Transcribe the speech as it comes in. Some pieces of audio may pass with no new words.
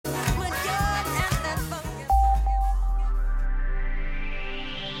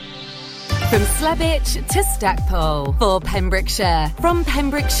From Slebech to Stackpole for Pembrokeshire. From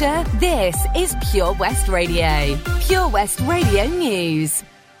Pembrokeshire, this is Pure West Radio. Pure West Radio News.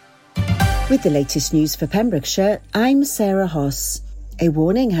 With the latest news for Pembrokeshire, I'm Sarah Hoss. A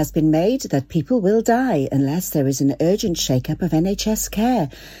warning has been made that people will die unless there is an urgent shake-up of NHS care.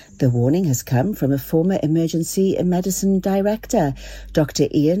 The warning has come from a former emergency medicine director. Dr.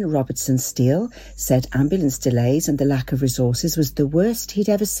 Ian Robertson-Steele said ambulance delays and the lack of resources was the worst he'd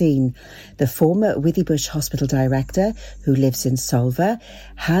ever seen. The former Withybush Hospital director, who lives in Solva,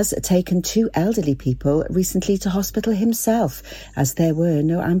 has taken 2 elderly people recently to hospital himself, as there were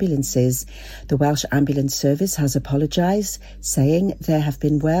no ambulances. The Welsh Ambulance Service has apologised, saying there have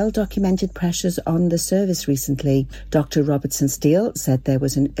been well-documented pressures on the service recently. Dr. Robertson-Steele said there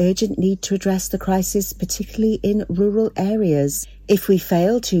was an urgent need to address the crisis, particularly in rural areas. If we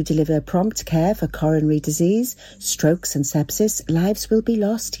fail to deliver prompt care for coronary disease, strokes and sepsis, lives will be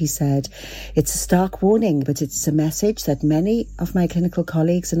lost, he said. It's a stark warning, but it's a message that many of my clinical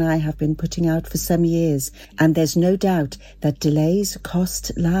colleagues and I have been putting out for some years, and there's no doubt that delays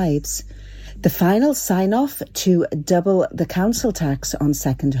cost lives. The final sign-off to double the council tax on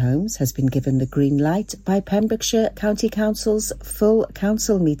second homes has been given the green light by Pembrokeshire County Council's full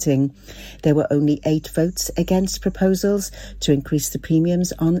council meeting. There were only 8 votes against proposals to increase the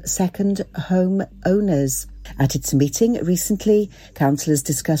premiums on second home owners. At its meeting recently, councillors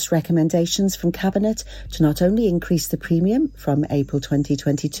discussed recommendations from Cabinet to not only increase the premium from April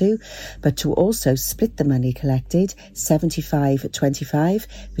 2022, but to also split the money collected 75-25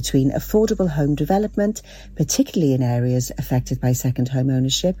 between affordable home development, particularly in areas affected by second home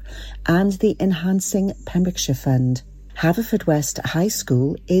ownership, and the Enhancing Pembrokeshire Fund. Haverfordwest High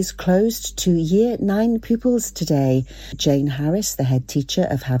School is closed to Year 9 pupils today. Jane Harris, the head teacher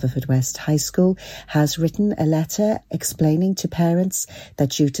of Haverfordwest High School, has written a letter explaining to parents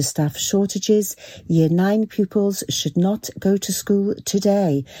that due to staff shortages, Year 9 pupils should not go to school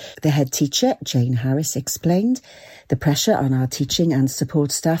today. The head teacher, Jane Harris, explained, "The pressure on our teaching and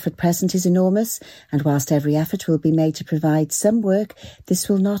support staff at present is enormous, and whilst every effort will be made to provide some work, this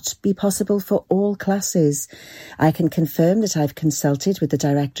will not be possible for all classes. I can confirm that I've consulted with the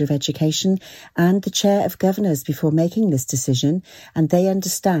Director of Education and the Chair of Governors before making this decision, and they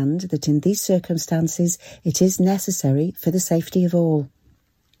understand that in these circumstances it is necessary for the safety of all."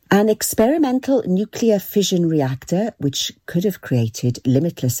 An experimental nuclear fission reactor, which could have created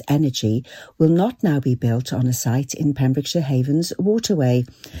limitless energy, will not now be built on a site in Pembrokeshire Haven's waterway.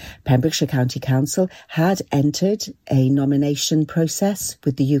 Pembrokeshire County Council had entered a nomination process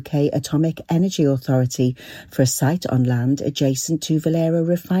with the UK Atomic Energy Authority for a site on land adjacent to Valero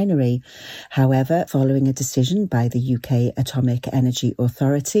Refinery. However, following a decision by the UK Atomic Energy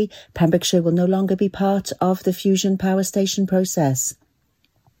Authority, Pembrokeshire will no longer be part of the fusion power station process.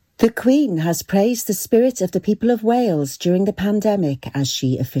 The Queen has praised the spirit of the people of Wales during the pandemic as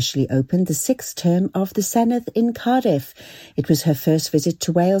she officially opened the 6th term of the Senedd in Cardiff. It was her first visit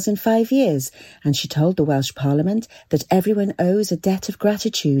to Wales in 5 years, and she told the Welsh Parliament that everyone owes a debt of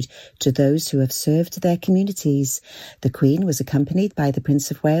gratitude to those who have served their communities. The Queen was accompanied by the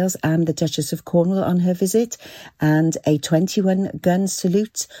Prince of Wales and the Duchess of Cornwall on her visit, and a 21-gun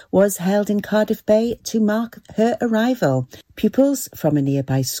salute was held in Cardiff Bay to mark her arrival. Pupils from a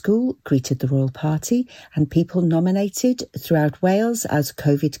nearby school greeted the royal party, and people nominated throughout Wales as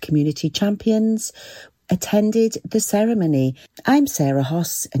COVID community champions attended the ceremony. I'm Sarah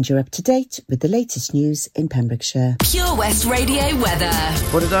Hoss, and you're up to date with the latest news in Pembrokeshire. Pure West Radio weather.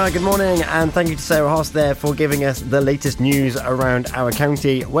 Good morning, and thank you to Sarah Hoss there for giving us the latest news around our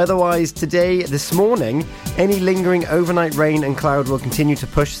county. Weather-wise, this morning, any lingering overnight rain and cloud will continue to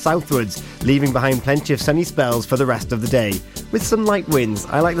push southwards, leaving behind plenty of sunny spells for the rest of the day, with some light winds.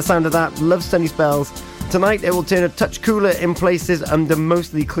 I like the sound of that, love sunny spells. Tonight it will turn a touch cooler in places under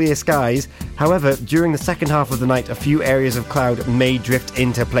mostly clear skies. However, during the second half of the night, a few areas of cloud may drift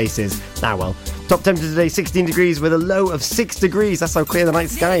into places. Top temperature today, 16 degrees with a low of 6 degrees. That's how clear the night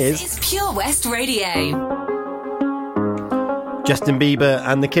sky is. This is Pure West Radio. Justin Bieber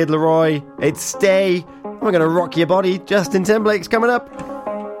and the Kid Laroi, it's Stay. We're going to rock your body. Justin Timberlake's coming up.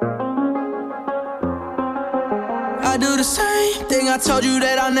 I do the same thing I told you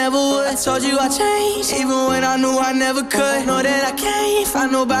that I never would. I told you I changed, even when I knew I never could. Know that I can't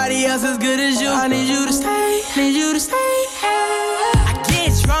find nobody else as good as you. I need you to stay, need you to stay. I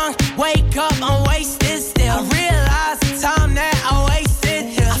get drunk, wake up, I'm wasted still. I realize the time that I wasted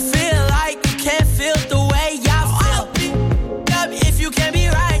here. I feel like you can't feel the way I feel. I'll be up if you can't be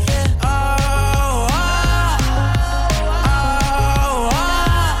right here.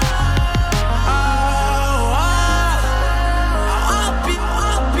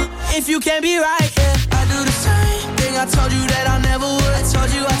 If you can't can't be right, yeah. I do the same thing I told you that I never would. I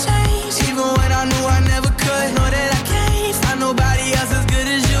told you I changed, even when I knew I never could. Know that I can't find nobody else as good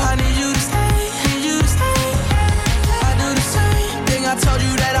as you. I need you to stay, need you to stay. I do the same thing I told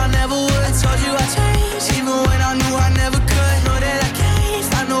you that I never would. I told you I changed, even when I knew I never could. Know that I can't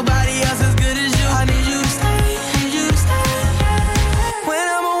find nobody else as good as you. I need you to stay, need you to stay. When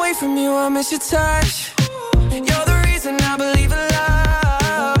I'm away from you, I miss your touch. You're the reason I believe in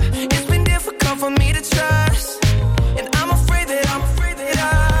love. It's been difficult for me to trust, and I'm afraid that ain't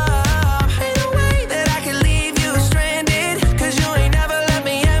no way that I can leave you stranded, 'cause you ain't never left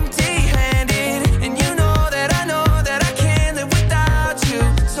me empty-handed. And you know that I can't live without you.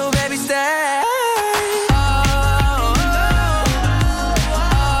 So baby, stay.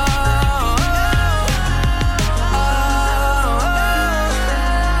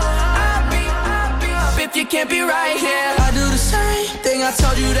 You can't be right here. I do the same thing I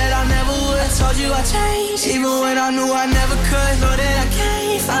told you that I never would. I told you I changed, even when I knew I never could. Know that I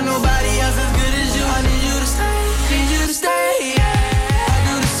can't find nobody else as good as you. I need you to stay, need you to stay, yeah. I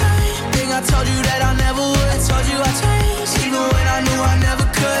do the same thing I told you that I never would. I told you I changed, even when I knew I never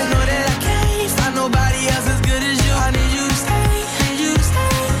could. Know that I can't find nobody else as good as you. I need you to stay, need you to stay.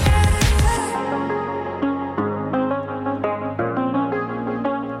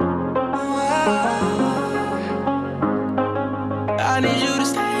 I need you to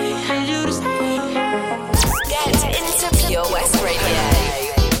stay, need you to stay. Get into Pure West Radio.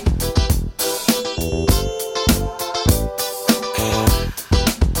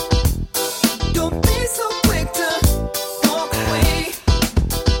 Don't be so quick to walk away.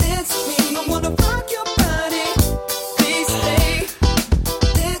 That's me. I wanna rock your body. Please stay.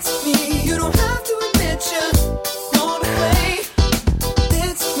 That's me. You don't have to admit you want to play.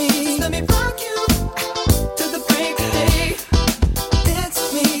 That's me. Just let me rock you to the break of day. That's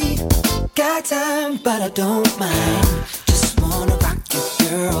me. Got time, but I don't mind. Just wanna rock you,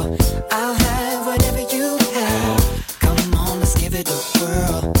 girl. I'll have whatever you have. Come on, let's give it a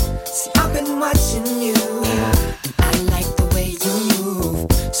whirl. See, I've been watching you, and I like the way you move.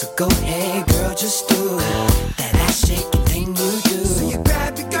 So go ahead, girl, just do that ass shaking thing you do. So you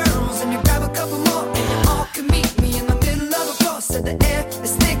grab your girls and you grab a couple more, and you all can meet me in the middle of the floor. So the air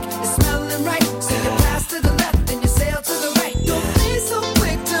is thick, it's smelling right. So you pass to the left and you sail to the right. Don't be so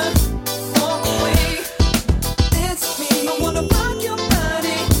quick to walk away. That's me. I wanna rock your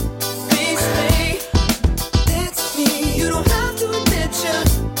body. Please stay. That's me. You don't have to admit you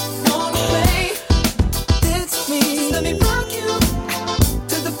want to play. That's me. Just let me rock you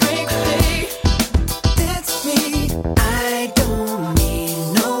to the break of day. That's me. I don't need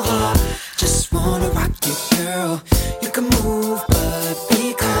no heart. Just wanna rock you, girl. You can move, but be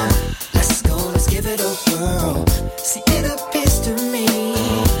calm.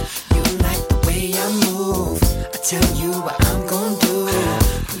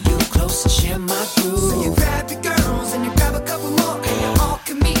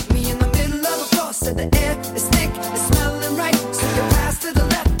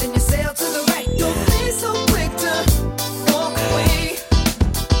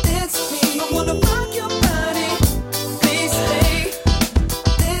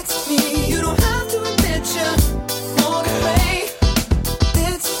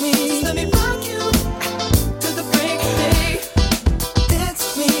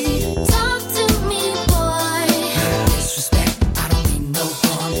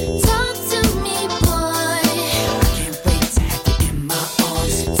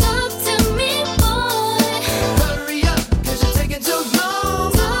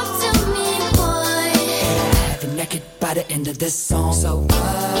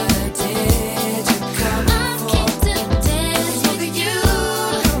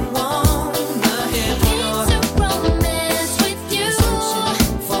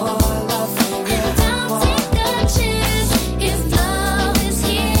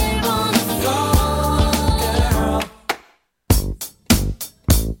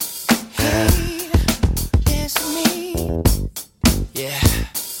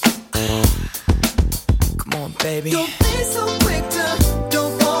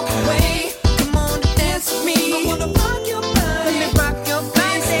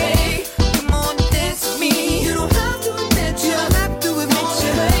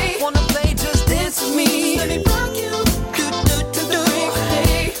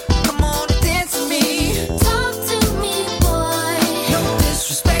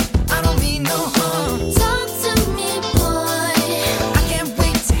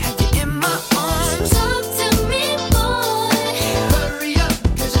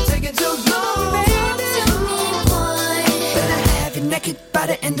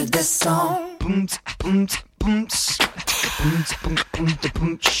 Don't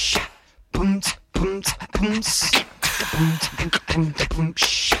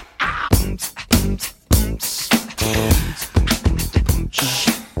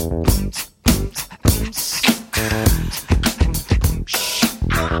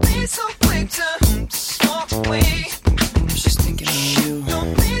be so quick to walk away. I was just thinking of you.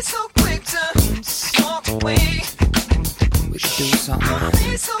 Don't be so quick to walk away. We could do something. Don't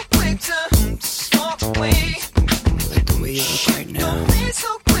be so quick to walk away. Like the way you look right now. Don't be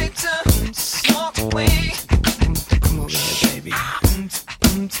so quick to walk away. Come over here, baby.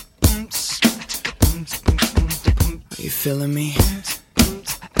 Are you feeling me?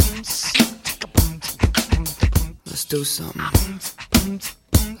 Let's do something. Let's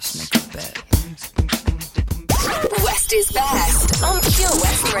make a bet. West is best on Pure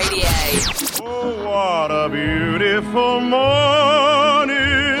West Radio. Oh, what a beautiful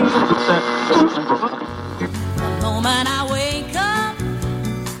morning. The moment I wake up,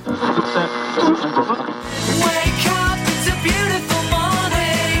 it's a beautiful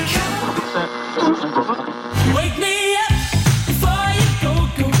morning. Wake me up before you go,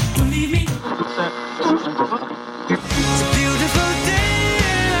 don't leave me. It's a beautiful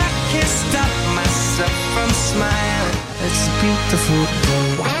day, I can't stop myself from smiling. It's a beautiful day.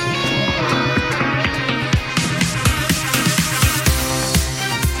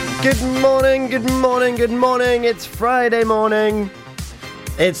 Good morning, good morning, good morning. It's Friday morning.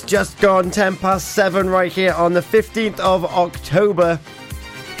 It's just gone 7:10 right here on the 15th of October.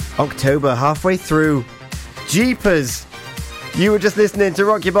 October, halfway through. Jeepers. You were just listening to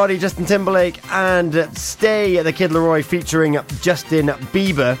Rock Your Body, Justin Timberlake, and Stay, the Kid Laroi featuring Justin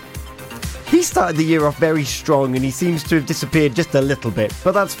Bieber. He started the year off very strong and he seems to have disappeared just a little bit,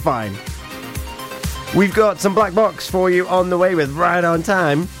 but that's fine. We've got some Black Box for you on the way with Right On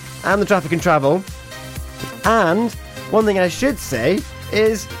Time and the Traffic and Travel. And one thing I should say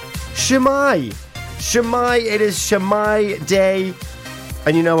is Shemai. Shemai, it is Shemai Day.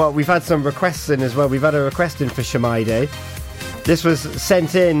 And you know what? We've had some requests in as well. We've had a request in for Shemai Day. This was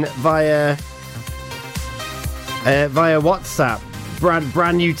sent in via WhatsApp.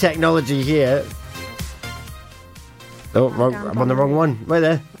 Brand new technology here. Oh, wrong, I'm on the wrong one. Wait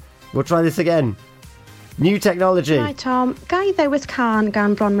there. We'll try this again. New technology. Hi Tom, gai ddewis can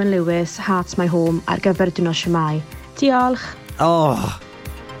gan Bronwyn Lewis, Heart's My Home, ar gyfer diwrnod Shemai. Diolch. Oh,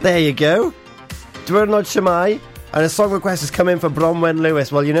 there you go. Diwrnod Shemai. And a song request has come in for Bronwyn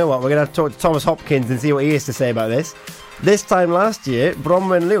Lewis. Well, you know what? We're going to have to talk to Thomas Hopkins and see what he has to say about this. This time last year,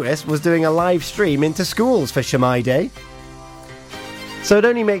 Bronwyn Lewis was doing a live stream into schools for Shemai Day. So it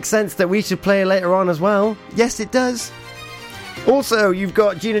only makes sense that we should play it later on as well. Yes, it does. Also, you've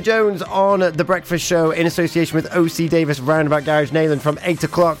got Gina Jones on The Breakfast Show in association with O.C. Davis Roundabout Garage Nayland from 8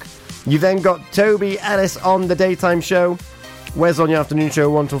 o'clock. You then got Toby Ellis on The Daytime Show. Wes on your afternoon show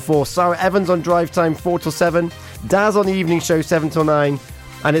 1 till 4. Sarah Evans on Drive Time 4 till 7. Daz on the evening show 7 till 9.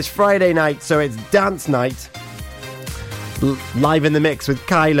 And it's Friday night, so it's dance night. Live in the mix with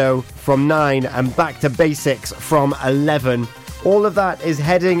Kylo from 9 and Back to Basics from 11. All of that is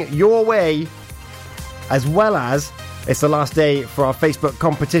heading your way, as well as it's the last day for our Facebook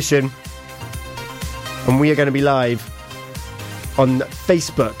competition. And we are going to be live on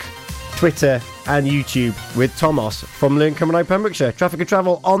Facebook, Twitter and YouTube with Thomas from Learn Coming Out Pembrokeshire. Traffic and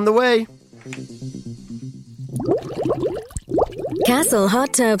Travel on the way. Castle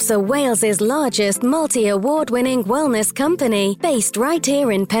Hot Tubs are Wales's largest multi-award-winning wellness company, based right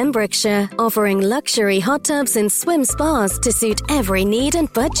here in Pembrokeshire, offering luxury hot tubs and swim spas to suit every need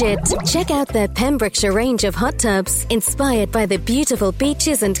and budget. Check out their Pembrokeshire range of hot tubs, inspired by the beautiful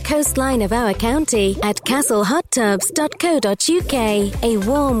beaches and coastline of our county, at castlehottubs.co.uk. A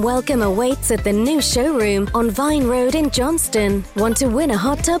warm welcome awaits at the new showroom on Vine Road in Johnston. Want to win a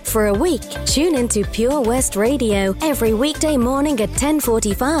hot tub for a week? Tune into Pure West Radio every weekday morning at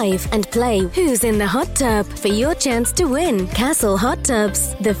 10:45 and play Who's in the Hot Tub for your chance to win. Castle Hot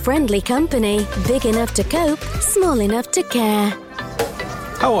Tubs, the friendly company, big enough to cope, small enough to care.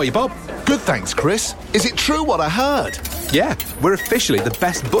 How are you, Bob? Good, thanks, Chris. Is it true what I heard? Yeah, we're officially the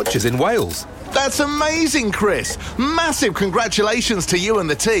best butchers in Wales. That's amazing, Chris. Massive congratulations to you and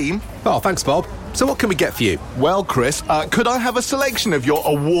the team. Oh, thanks, Bob. So what can we get for you? Well, Chris, could I have a selection of your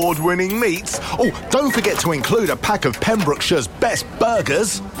award-winning meats? Oh, don't forget to include a pack of Pembrokeshire's best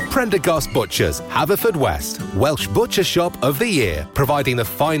burgers. Prendergast Butchers, Haverfordwest, Welsh Butcher Shop of the Year, providing the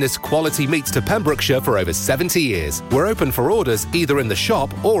finest quality meats to Pembrokeshire for over 70 years. We're open for orders either in the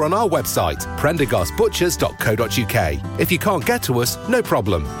shop or on our website, prendergastbutchers.co.uk. If you can't get to us, no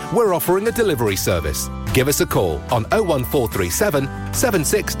problem. We're offering a delivery service. Give us a call on 01437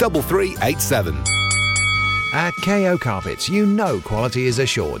 763387. At KO Carpets, you know quality is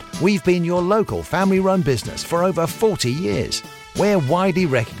assured. We've been your local family-run business for over 40 years. We're widely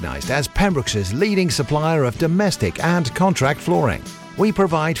recognised as Pembrokeshire's leading supplier of domestic and contract flooring. We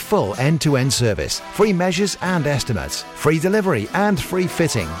provide full end-to-end service, free measures and estimates, free delivery and free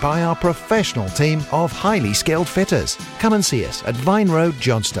fitting by our professional team of highly skilled fitters. Come and see us at Vine Road,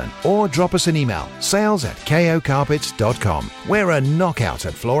 Johnston, or drop us an email, sales@kocarpets.com. We're a knockout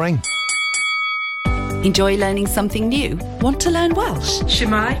at flooring. Enjoy learning something new? Want to learn Welsh?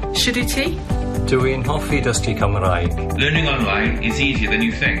 Shemai, Shuduti? Dwi'n hoffi dysgu Cymraeg. Learning online is easier than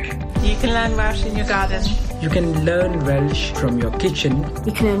you think. You can learn Welsh in your garden. You can learn Welsh from your kitchen.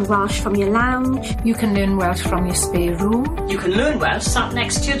 You can learn Welsh from your lounge. You can learn Welsh from your spare room. You can learn Welsh sat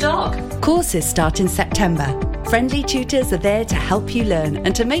next to your dog. Courses start in September. Friendly tutors are there to help you learn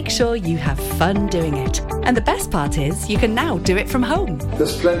and to make sure you have fun doing it. And the best part is, you can now do it from home.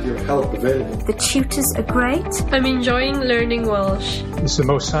 There's plenty of help available. The tutors are great. I'm enjoying learning Welsh. It's the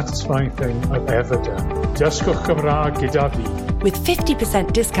most satisfying thing I've ever done. Dysgwch Cymraeg gyda fi. With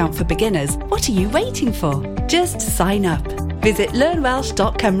 50% discount for beginners, what are you waiting for? Just sign up. Visit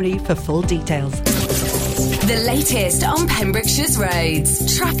learnwelsh.com for full details. The latest on Pembrokeshire's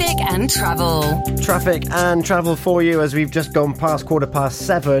roads, traffic and travel. Traffic and travel for you as we've just gone past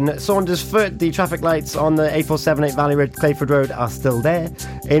 7:15. Saundersfoot, the traffic lights on the A478 Valley Road to Clayford Road are still there.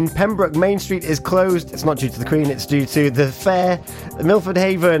 In Pembroke, Main Street is closed. It's not due to the Queen, it's due to the fair. Milford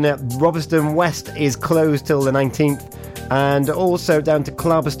Haven, Robertson West is closed till the 19th. And also down to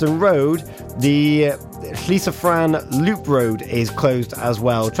Clarbeston Road, the Llisafran Loop Road is closed as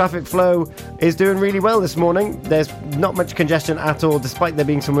well. Traffic flow is doing really well this morning. There's not much congestion at all, despite there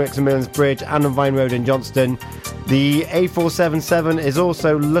being some works on Milllan's Bridge and on Vine Road in Johnston. The A477 is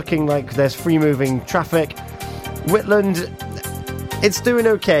also looking like there's free-moving traffic. Whitland, it's doing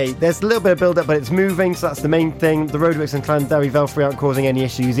okay. There's a little bit of build-up, but it's moving, so that's the main thing. The roadworks in Llanderry Velfrey aren't causing any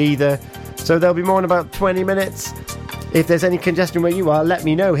issues either. So there'll be more in about 20 minutes. If there's any congestion where you are, let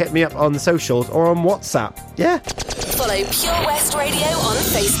me know. Hit me up on the socials or on WhatsApp. Yeah. Follow Pure West Radio on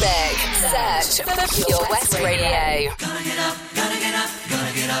Facebook. Search for Pure West Radio. Gonna get up, gonna get up,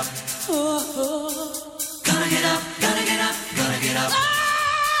 gonna get up. Gonna get up, gonna get up, gonna get up.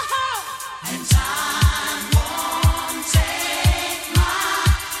 And time won't take my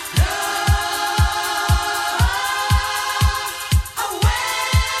love away.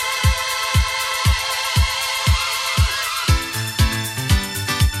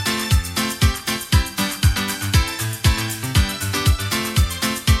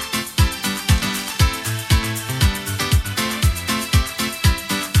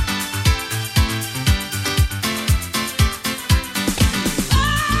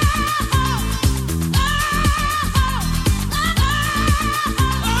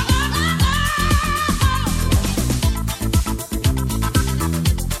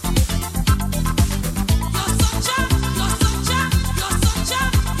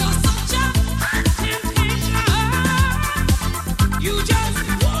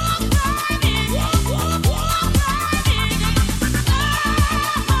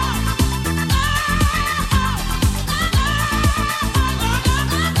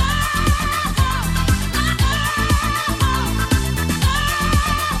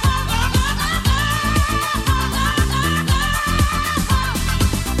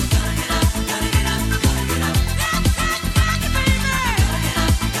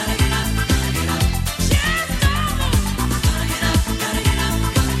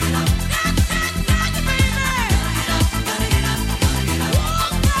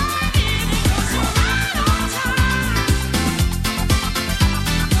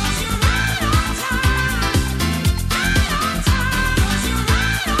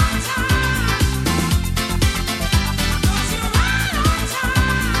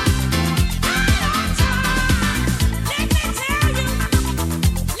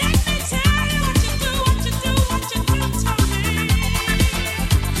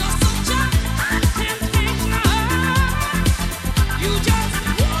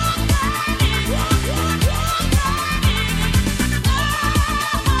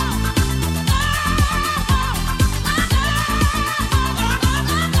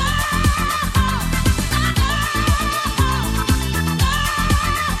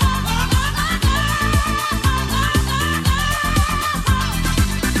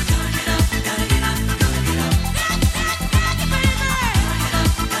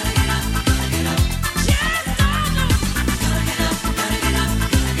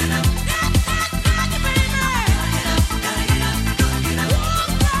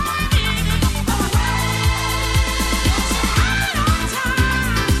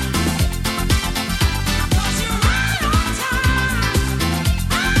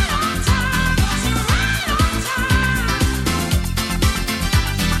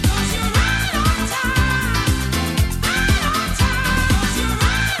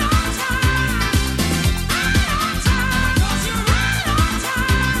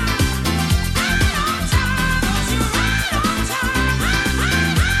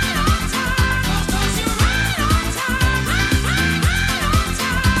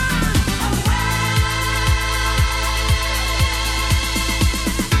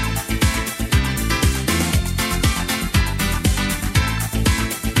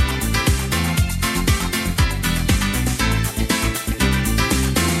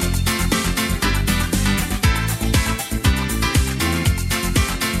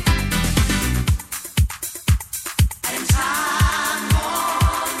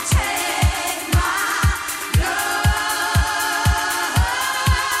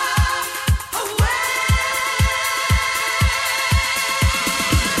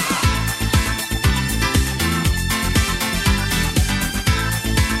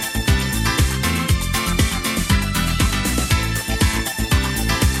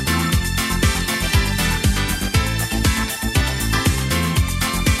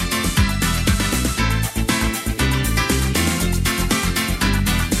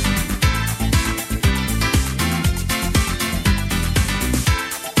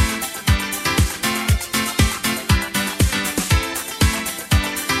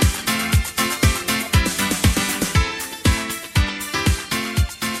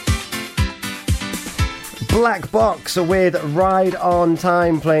 Black Box with Ride On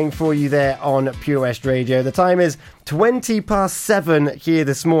Time playing for you there on Pure West Radio. The time is 7:20 here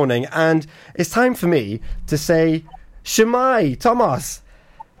this morning, and it's time for me to say Shwmae, Thomas.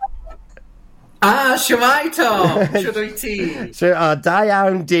 Shwmae, Tom. Shwd wyt ti? Da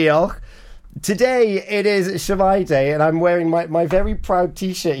iawn, diolch. Today it is Shwmae Day, and I'm wearing my very proud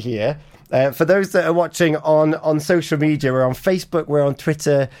t-shirt here. For those that are watching on social media, we're on Facebook, we're on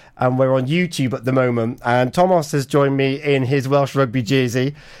Twitter, and we're on YouTube at the moment. And Thomas has joined me in his Welsh rugby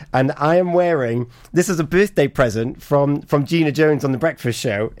jersey, and I am wearing, this is a birthday present from Gina Jones on The Breakfast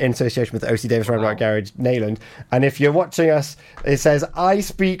Show in association with OC Davis Roundabout Garage, Neyland. And if you're watching us, it says, I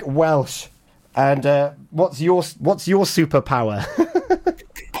speak Welsh. And what's your superpower?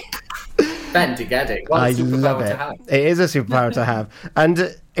 Bendigedig. What a superpower to have. It is a superpower to have.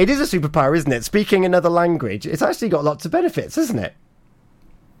 And it is a superpower, isn't it? Speaking another language, it's actually got lots of benefits, isn't it?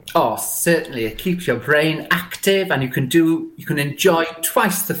 Oh, certainly. It keeps your brain active, and you can enjoy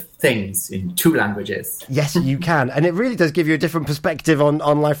twice the things in two languages. Yes, you can. And it really does give you a different perspective on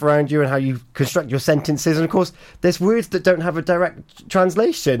life around you and how you construct your sentences. And of course, there's words that don't have a direct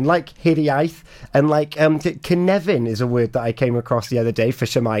translation, like hiriaeth, and like cynefin is a word that I came across the other day for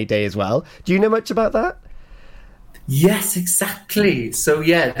Shwmae Day as well. Do you know much about that? Yes, exactly. So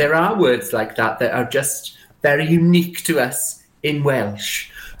yeah, there are words like that are just very unique to us in Welsh.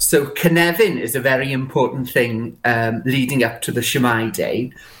 So cynefin is a very important thing leading up to the Shwmae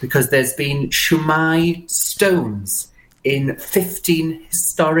Day, because there's been Shwmae stones in 15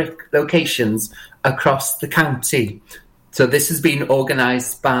 historic locations across the county. So this has been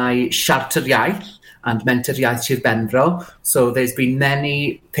organised by Siarter Iaith and Menter Iaith Sir Benfro. So there's been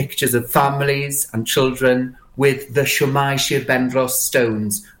many pictures of families and children with the Shwmae Sir Benfro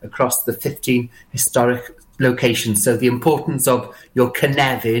stones across the 15 historic locations. So the importance of your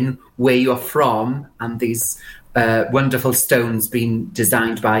cynefin, where you're from, and these wonderful stones being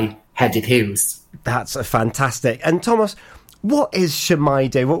designed by Hedydd Hughes. That's fantastic. And Thomas, what is Shwmae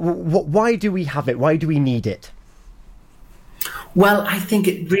Day? Why do we have it? Why do we need it? Well, I think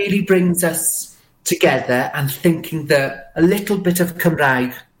it really brings us together, and thinking that a little bit of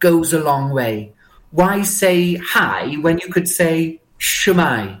Cymraeg goes a long way. Why say hi when you could say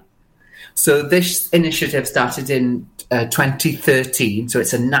Shwmae? So this initiative started in 2013, so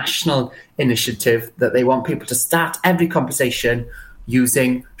it's a national initiative that they want people to start every conversation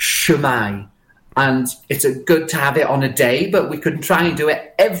using Shwmae. And it's good to have it on a day, but we could try and do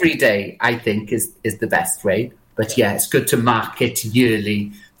it every day, I think, is the best way. But yeah, it's good to mark it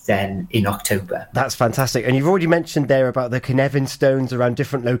yearly then in October. That's fantastic. And you've already mentioned there about the cynefin stones around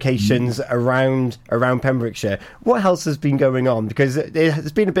different locations around Pembrokeshire. What else has been going on? Because it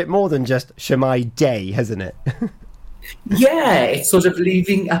has been a bit more than just Shwmae Day, hasn't it? Yeah, it's sort of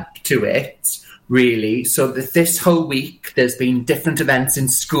leading up to it, really. So this whole week, there's been different events in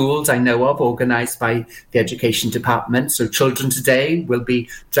schools I know of, organised by the Education Department. So children today will be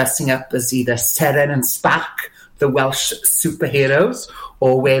dressing up as either Seren and Spac, the Welsh superheroes,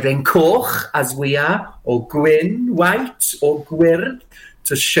 or wearing coch, as we are, or gwyn, white, or gwyrdd,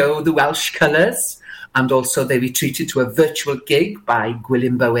 to show the Welsh colours. And also they'll be treated to a virtual gig by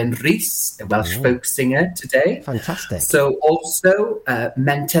Gwilym Bowen Rhys, a Welsh folk singer today. Fantastic. So also,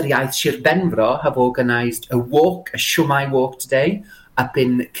 Menter Iaith Sir Benfro have organised a Shwmae walk today up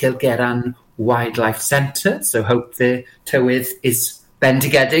in Cilgeran Wildlife Centre. So hope the tywydd is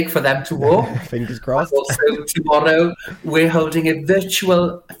bendigedig for them to walk. Fingers crossed. And also tomorrow we're holding a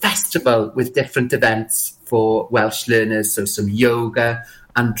virtual festival with different events for Welsh learners, so some yoga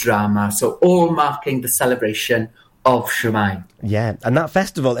and drama, so all marking the celebration of Shwmae. Yeah, and that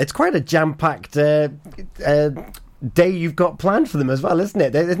festival, it's quite a jam-packed day you've got planned for them as well, isn't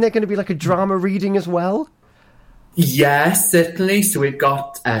it? Isn't there going to be like a drama reading as well? Yes, certainly. So we've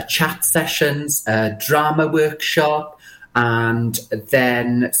got chat sessions, a drama workshop, and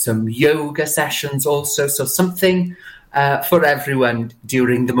then some yoga sessions also. So something for everyone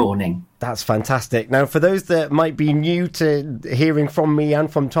during the morning. That's fantastic. Now, for those that might be new to hearing from me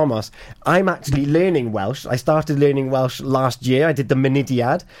and from Thomas, I'm actually learning Welsh. I started learning Welsh last year. I did the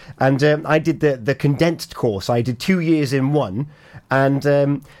Mynediad, and I did the condensed course. I did 2 years in one,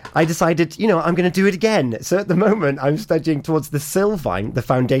 and I decided, I'm going to do it again. So at the moment, I'm studying towards the Sylfaen, the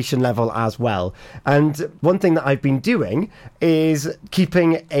foundation level as well. And one thing that I've been doing is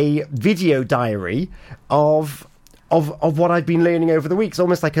keeping a video diary of of what I've been learning over the week. It's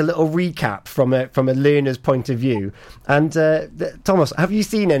almost like a little recap from a learner's point of view. And Thomas, have you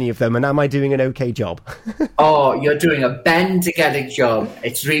seen any of them, and am I doing an okay job? Oh, you're doing a Bendigedig job.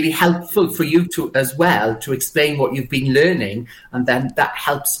 It's really helpful for you as well to explain what you've been learning, and then that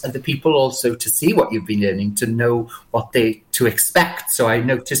helps other people also to see what you've been learning, to know what to expect. So I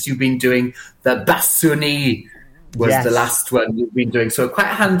noticed you've been doing the Basuni was the last one you've been doing. So quite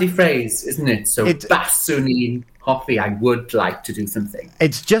a handy phrase, isn't it? So Basuni Hoffi, I would like to do something.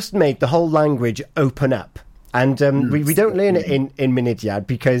 It's just made the whole language open up. And we don't learn it in Mudiad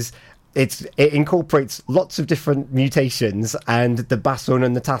because it incorporates lots of different mutations and the basun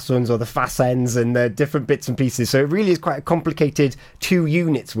and the tasuns or the fasens and the different bits and pieces. So it really is quite a complicated 2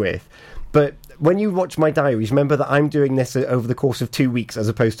 units worth. But when you watch my diaries, remember that I'm doing this over the course of 2 weeks as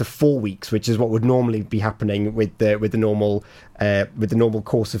opposed to 4 weeks, which is what would normally be happening with the normal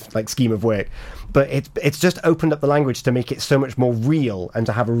course of like scheme of work. But it's just opened up the language to make it so much more real and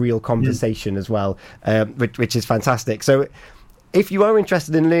to have a real conversation as well, which is fantastic. So if you are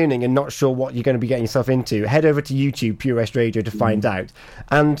interested in learning and not sure what you're going to be getting yourself into, head over to YouTube, Pure West Radio, to find out.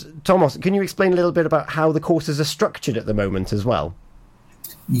 And Thomas, can you explain a little bit about how the courses are structured at the moment as well?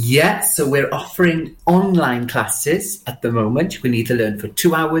 Yeah, so we're offering online classes at the moment. You can either learn for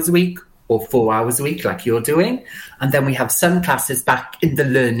 2 hours a week or 4 hours a week like you're doing. And then we have some classes back in the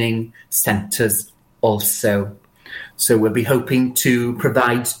learning centres also. So we'll be hoping to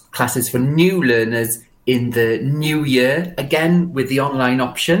provide classes for new learners in the new year, again with the online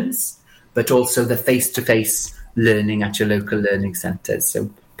options, but also the face-to-face learning at your local learning centres. So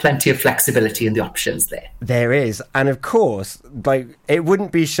plenty of flexibility in the options there. There is. And of course, like, it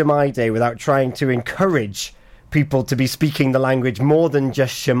wouldn't be Shemai Day without trying to encourage people to be speaking the language more than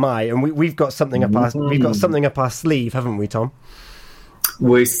just Shemai. And we've got something up our sleeve, haven't we, Tom?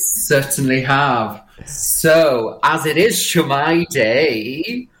 We certainly have. So, as it is Shemai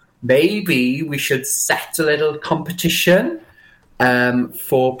Day, maybe we should set a little competition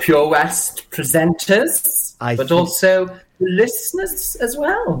for Pure West presenters, but also listeners as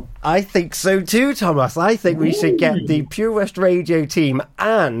well. I think so too, Thomas. I think we should get the Pure West Radio team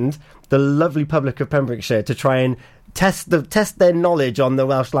and the lovely public of Pembrokeshire to try and test their knowledge on the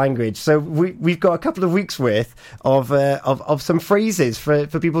Welsh language. So we've got a couple of weeks worth of some phrases for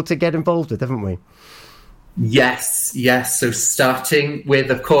people to get involved with, haven't we? Yes. So starting with,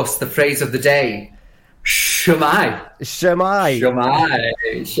 of course, the phrase of the day. Shemai.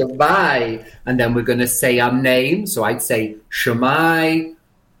 And then we're going to say our name. So I'd say Shemai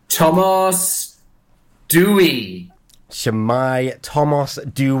Thomas Dewey. Shemai Thomas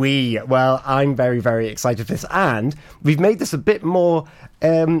Dewey. Well, I'm very, very excited for this. And we've made this a bit more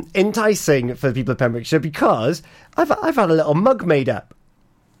enticing for the people of Pembrokeshire because I've had a little mug made up.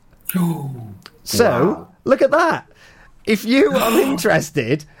 So, Look at that. If you are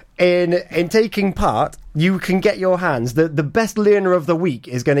interested in taking part, you can get your hands. The best learner of the week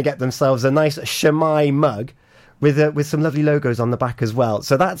is going to get themselves a nice Shemai mug with some lovely logos on the back as well.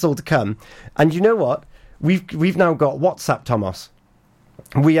 So that's all to come. And you know what? We've now got WhatsApp, Thomas.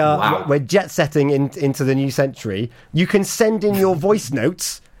 We're jet setting into the new century. You can send in your voice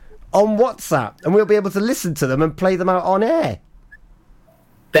notes on WhatsApp, and we'll be able to listen to them and play them out on air.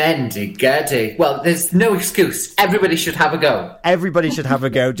 Bendigedig. Well, there's no excuse. Everybody should have a go. Everybody should have a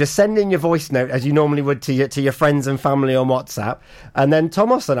go. Just send in your voice note as you normally would to your friends and family on WhatsApp. And then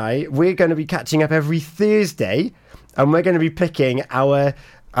Thomas and we're going to be catching up every Thursday, and we're going to be picking our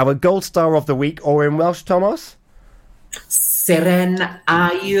gold star of the week, or in Welsh, Thomas? Seren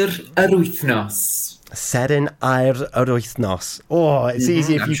Aur yr Wythnos. Seren Aur yr Wythnos. Oh, it's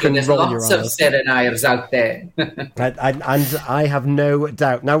easy if you can roll your eyes. There's lots of Seren Aurs out there. and I have no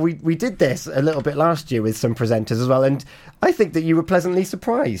doubt. Now, we did this a little bit last year with some presenters as well, and I think that you were pleasantly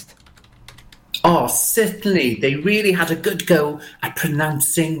surprised. Oh, certainly. They really had a good go at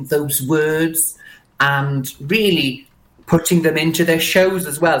pronouncing those words and really putting them into their shows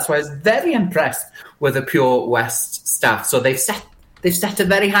as well. So I was very impressed with the Pure West staff. So they've set a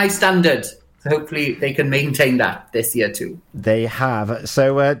very high standard. So hopefully they can maintain that this year too. They have.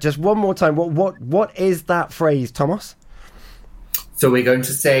 So just one more time, what is that phrase, Thomas? So we're going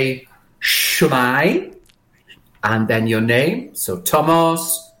to say Shemai, and then your name. So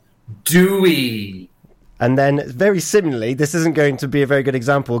Thomas Dewey. And then, very similarly, this isn't going to be a very good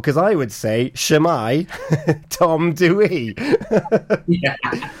example, because I would say Shemai Tom Dewey. Yeah.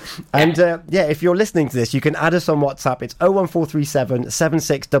 And if you're listening to this, you can add us on WhatsApp. It's 01437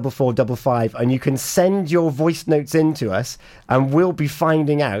 764455, and you can send your voice notes in to us, and we'll be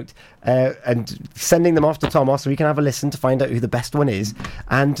finding out and sending them off to Thomas so we can have a listen to find out who the best one is.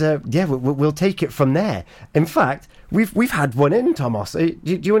 And we'll take it from there. In fact, we've had one in, Thomas. Do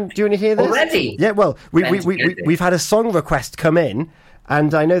you want to hear this? Already? Yeah, well, we've had a song request come in.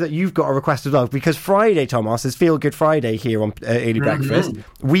 And I know that you've got a request as well, because Friday, Thomas, is Feel Good Friday here on Early Breakfast.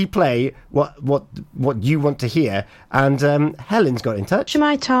 We play what you want to hear, and Helen's got in touch.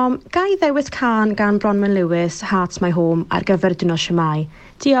 Shwmai, Tom. Gai ddewis can gan Bronwyn Lewis, Heart's My Home, ar gyfer diwrnod shwmai.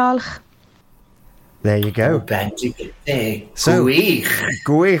 Diolch. There you go. So,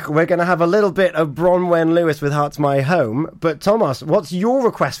 gwych. We're going to have a little bit of Bronwyn Lewis with Heart's My Home. But, Thomas, what's your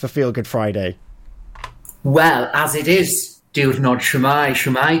request for Feel Good Friday? Well, as it is Diwrnod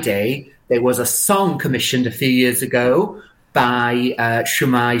Shwmai Day, there was a song commissioned a few years ago by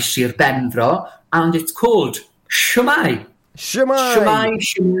Shwmai Sir Benfro, and it's called Shwmai. Shwmai.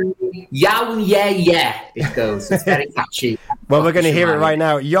 Yawn, yeah, it goes. It's very catchy. Well, we're going to hear it right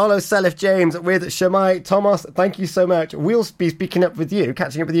now. Iolo Selif James with Shwmai. Thomas, thank you so much. We'll be catching up with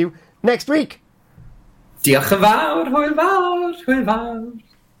you next week. Diolch yn fawr, hwyl fawr.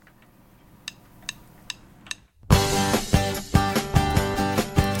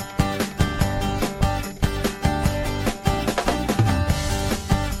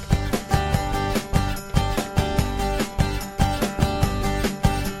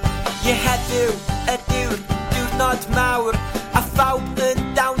 Heddiw ydiw'r diwrnod mawr, a phawb yn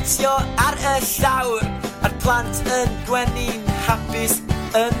dawnsio ar y llawr, a'r plant yn gwenu'n hapus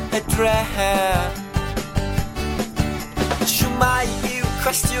yn y dre. Shwmai yw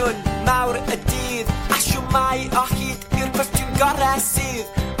cwestiwn mawr y dydd, a shwmai o hyd yw'r cwestiwn gorau sydd,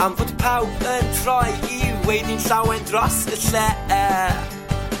 am fod pawb yn troi i weiddi'n llawen dros y lle.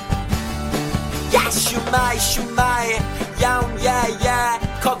 Shwmai, iawn,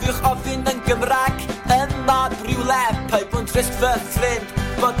 cofiwch ofyn yn Gymraeg, yma briwle, paid bo'n trist fy ffrind,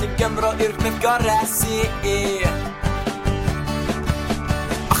 bod yn Gymro yw'r peth gorau sydd.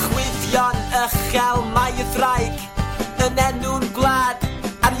 A chwyddion uchel mae y ddraig, yn enw'n gwlad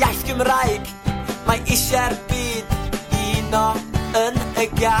ar iaith Gymraeg, mae eisiau'r byd uno yn y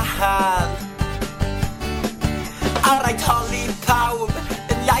gahan. A rhaid holi pawb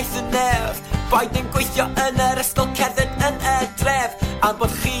yn iaith y nef, boed yn gweithio yn yr ysgol cerdded yn y dref, am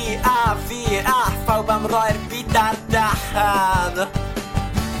bod chi a fi a phawb am roi'r byd ar dahan.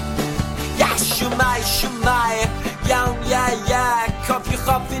 Shwmai, iawn, cofiwch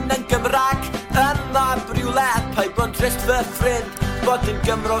ofyn yn Gymraeg, yma briwle, paid bo'n trist fy ffrind, bod yn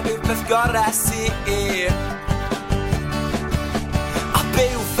Gymro yw'r peth gorau sydd. A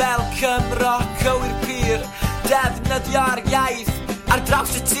byw fel Cymro cywir pyr, defnyddio'r iaith ar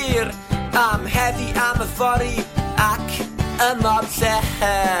draws y tir, am heddi, am y ffori, ac ymod lle.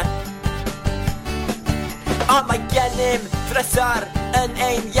 O mae gennym ddrysar yn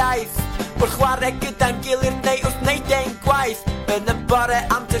ein iaith, wrth chwarae gyda'n gilydd neu wrth wneud ein gwaith, yn y bore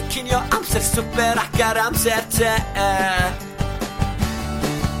amser cinio, amser swper ac ar amser te.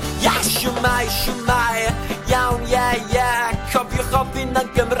 Shwmai, iawn, cofiwch ofyn yn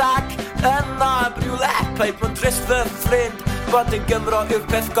Gymraeg, yma briwle, paid bo'n trist fy ffrind, bod yn Gymro yw'r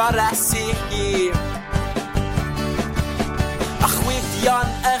peth gorau sydd. A chwyddion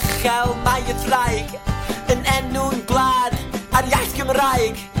uchel mae y ddraig, yn enw'n gwlad ar iaith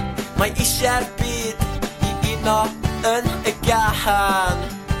Gymraeg, mae eisiau'r byd i uno yn y gahan.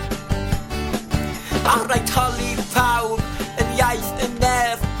 A rhaid holi pawb yn iaith y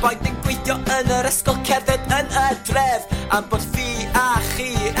nef, boed yn gweithio yn yr ysgol cerdded yn y dref, am bod fi a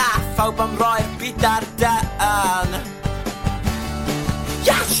chi a phawb am roi'r byd ar dan.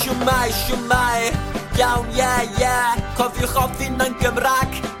 Shwmai, iawn, cofiwch ofyn yn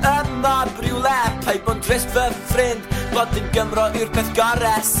Gymraeg, yma briwle, paid bo'n trist fy ffrind, bod yn Gymro yw'r peth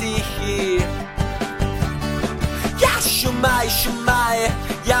gorau sydd. Shwmai,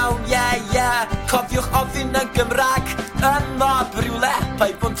 iawn, cofiwch ofyn yn Gymraeg, yma briwle,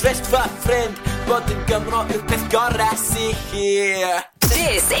 paid bo'n trist fy ffrind, bod yn Gymro yw'r peth gorau sydd.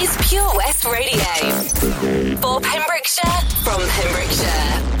 This is Pure West Radio. For Pembrokeshire, from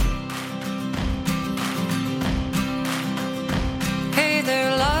Pembrokeshire. Hey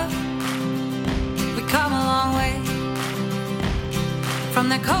there, love. We come a long way from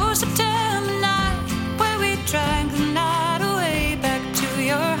that cold September night where we drank the night away, back to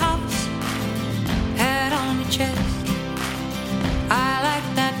your house, head on your chest. I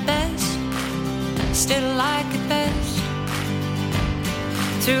like that best, still like it best.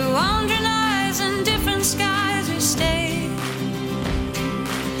 Through wandering eyes and different skies we stay.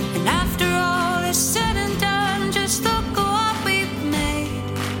 And after all is said and done, just look at what we've made.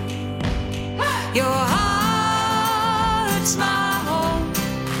 Your heart's my home,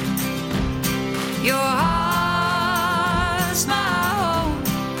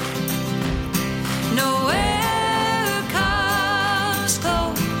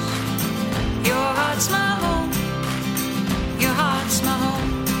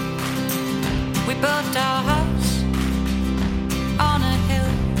 built our house on a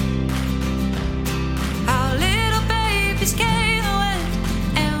hill. Our little babies came and went,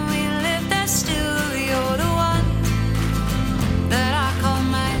 and we lived there still. You're the one that I call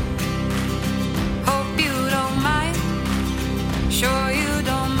mine. Hope you don't mind. Sure you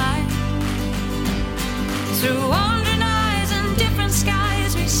don't mind. Through wandering eyes and different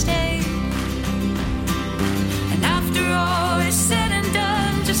skies we stayed. And after all is said and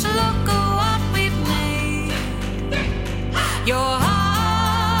done, just look at what we've made. Your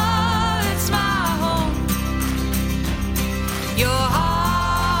heart's my home. Your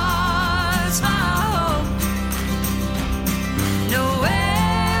heart's my home.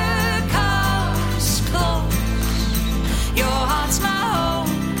 Nowhere comes close. Your heart's my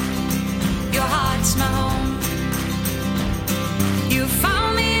home. Your heart's my home. You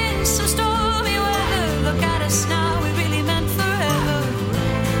found me in some stormy weather. Look at us now, we really meant forever.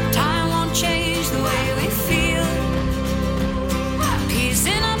 Time won't change the way we feel. Peace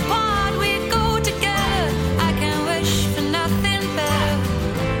in a pod, we go together. I can't wish for nothing better.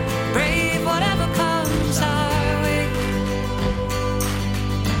 Brave whatever comes our way.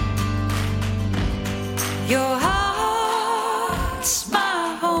 Your heart's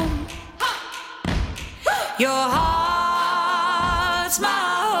my home. Your heart's my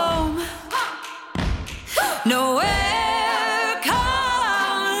home. Nowhere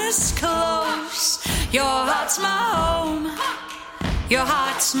comes close. Your heart's my home. Your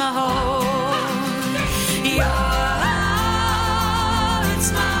heart's my home. Your heart's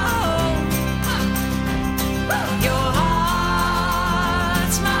my home. Your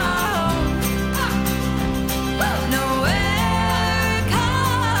heart's my home. Nowhere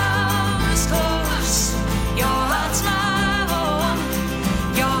comes close. Your heart's my home.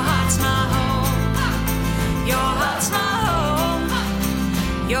 Your heart's my home. Your heart's my home.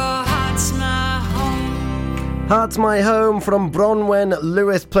 Your heart's my home. Heart's My Home from Bronwen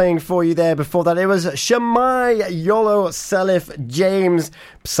Lewis playing for you there. Before that, it was Shemai Yolo Selif James,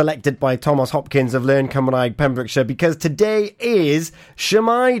 selected by Thomas Hopkins of Learn Cymraeg, Pembrokeshire, because today is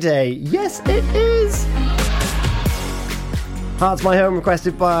Shemai Day. Yes, it is. Heart's My Home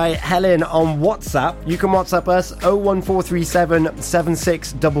requested by Helen on WhatsApp. You can WhatsApp us 01437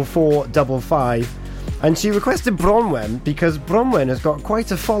 764455. And she requested Bronwen because Bronwen has got quite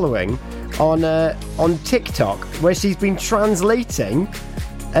a following on TikTok, where she's been translating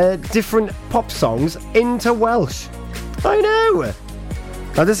different pop songs into Welsh. I know.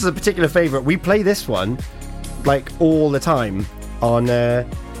 Now this is a particular favourite. We play this one like all the time on the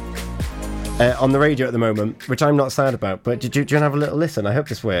radio at the moment, which I'm not sad about. But do you want to have a little listen? I hope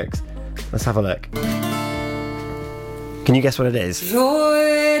this works. Let's have a look. Can you guess what it is?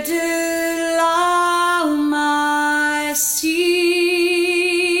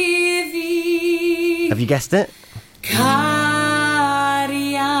 Have you guessed it?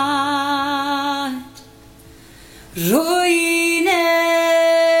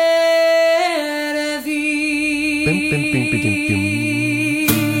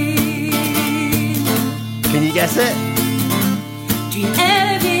 Can you guess it?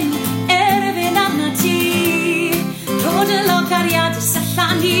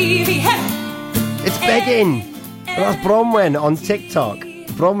 It's begging. And that's Bronwen on TikTok.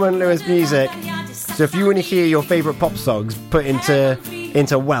 Bronwen Lewis Music. So if you want to hear your favourite pop songs put into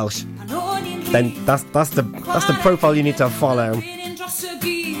Welsh, then that's the profile you need to follow.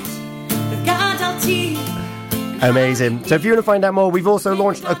 Amazing. So if you want to find out more, we've also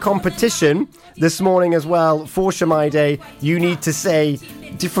launched a competition this morning as well for Shemai Day. You need to say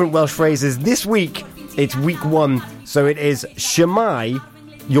different Welsh phrases. This week, it's week 1, so it is Shemai,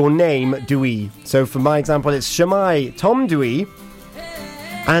 your name, Dwi. So for my example, it's Shemai, Tom Dyer.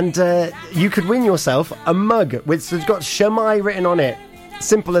 And you could win yourself a mug which has got Shemai written on it.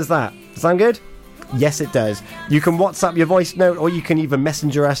 Simple as that. Sound good? Yes, it does. You can WhatsApp your voice note, or you can even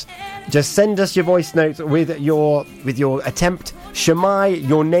messenger us. Just send us your voice note with your attempt. Shemai,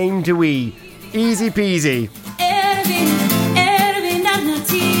 your name, Dwi. Easy peasy.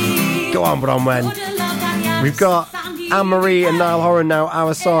 Go on, Bronwen. We've got Anne-Marie and Niall Horan now,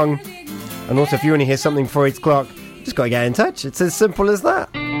 Our Song. And also, if you want to hear something before 8 o'clock, just got to get in touch. It's as simple as that.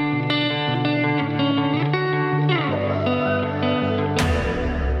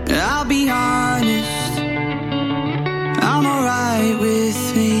 I'll be honest, I'm alright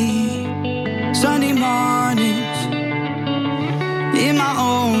with me. Sunday mornings, in my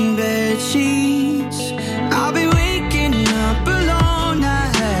own bed sheets, I'll be waking up alone. I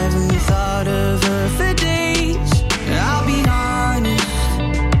haven't thought of her for days. I'll be honest,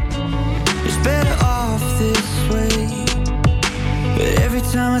 it's better off this way. But every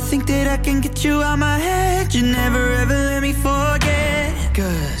time think that I can get you out my head, you never ever let me forget.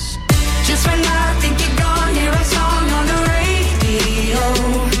 'Cause just when I think you're gone, hear a song on the radio.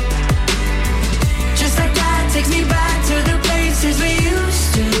 Just like that takes me back to the places we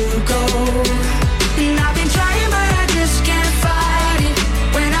used to go. And I've been trying but I just can't fight it.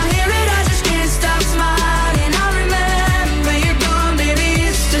 When I hear it I just can't stop smiling. I remember you're gone, baby,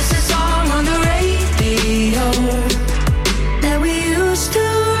 it's just a song on the radio that we used to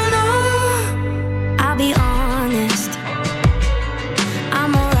know. I'll be honest,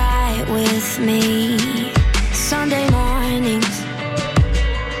 I'm alright with me. Sunday mornings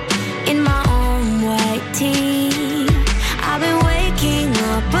in my own white tee. I've been waking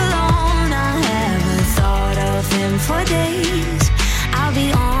up alone, I haven't thought of him for days. I'll be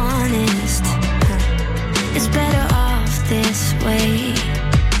honest, it's better off this way.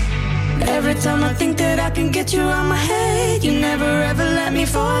 Every time I think that I can get you out my head, you never ever let me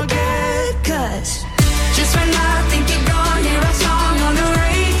forget. 'Cause just when I think you're gone, hear a song on the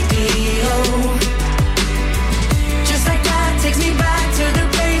radio. Just like that takes me back to the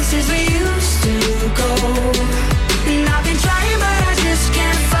places we used to go. And I've been trying but I just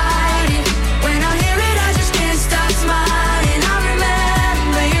can't fight it. When I hear it I just can't stop smiling. I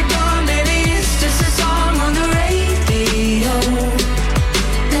remember you're gone, baby, it's just a song on the radio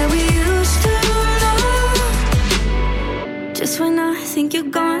that we used to know. Just when I think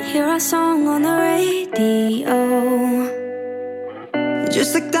you're gone, hear a song on the radio.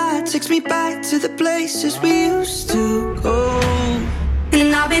 Just like that takes me back to the places we used to go. And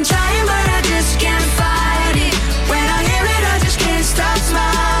I've been trying but I just can't fight it. When I hear it I just can't stop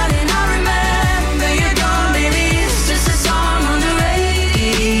smiling. I remember you're gone, baby, it's just a song on the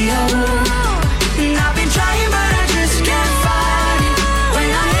radio. And I've been trying but I just can't fight it. When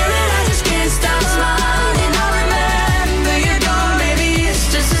I hear it I just can't stop smiling. I remember you're gone, baby, it's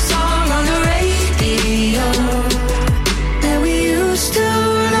just a song on the radio that we used to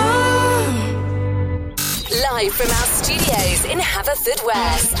know. Live from our studios in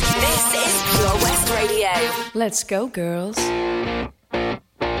Haverfordwest, this is Pure West Radio. Let's go, girls.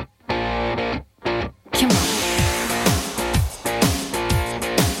 Come on.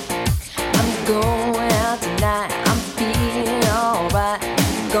 I'm going out tonight. I'm feeling alright.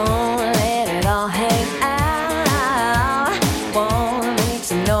 Gonna let it all hang out. Wanna make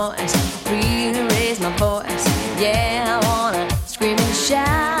some noise, really raise my voice. Yeah, I wanna scream and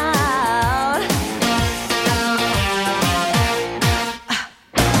shout.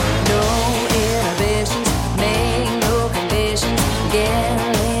 No inhibitions, make no conditions. Get a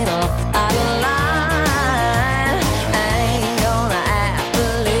little out of line. I ain't gonna act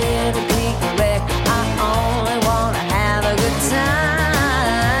politically correct. I only wanna have a good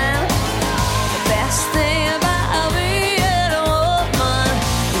time.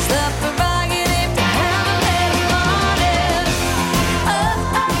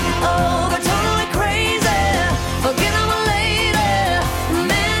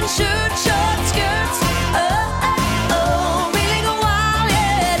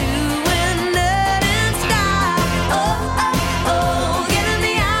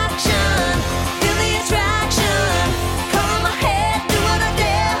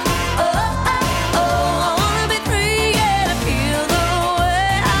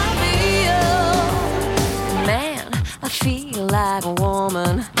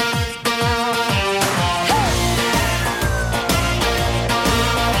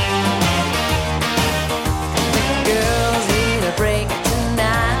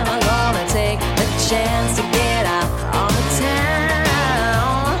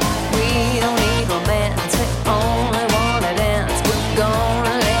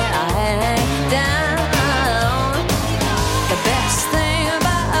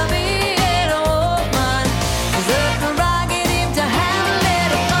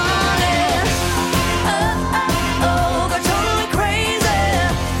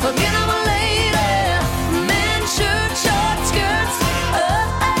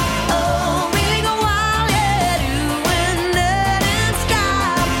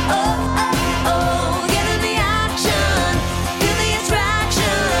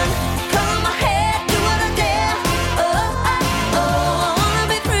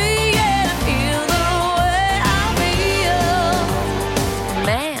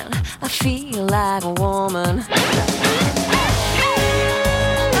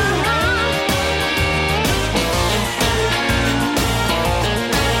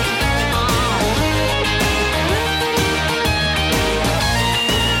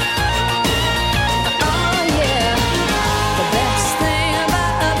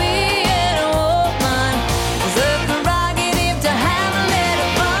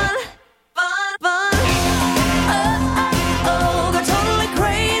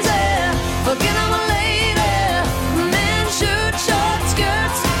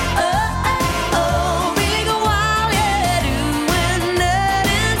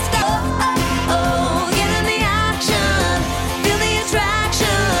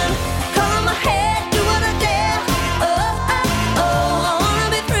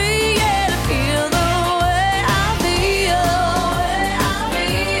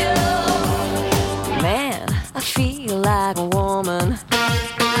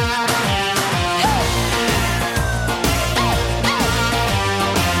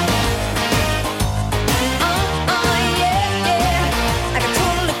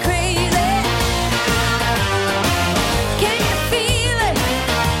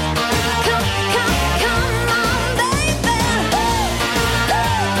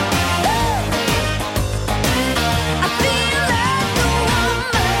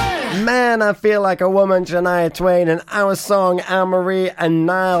 When I Feel Like a Woman, Shania Twain, and our song, Anne-Marie and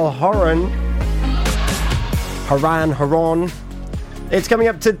Niall Horan. It's coming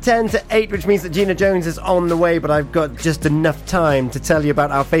up to 10 to 8, which means that Gina Jones is on the way, but I've got just enough time to tell you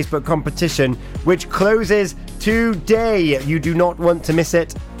about our Facebook competition, which closes today. You do not want to miss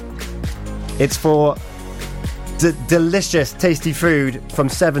it. It's for delicious, tasty food from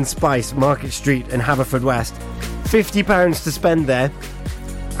Seven Spice, Market Street in Haverfordwest. £50 to spend there.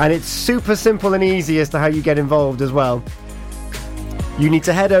 And it's super simple and easy as to how you get involved as well. You need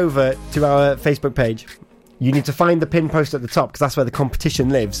to head over to our Facebook page. You need to find the pin post at the top, because that's where the competition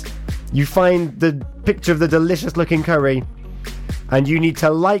lives. You find the picture of the delicious looking curry, and you need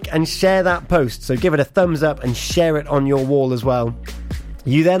to like and share that post. So give it a thumbs up and share it on your wall as well.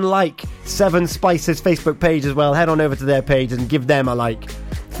 You then like Seven Spices Facebook page as well. Head on over to their page and give them a like.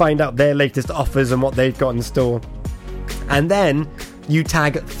 Find out their latest offers and what they've got in store. And then you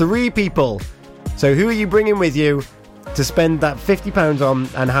tag 3 people. So who are you bringing with you to spend that £50 on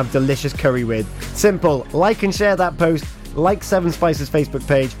and have delicious curry with? Simple. Like and share that post, like Seven Spices Facebook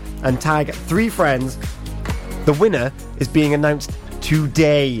page, and tag 3 friends. The winner is being announced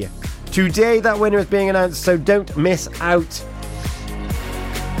today. Today that winner is being announced, so don't miss out.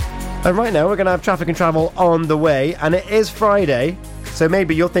 And right now we're going to have traffic and travel on the way, and it is Friday, so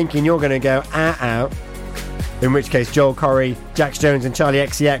maybe you're thinking you're going to go out. In which case Joel Corey, Jax Jones and Charlie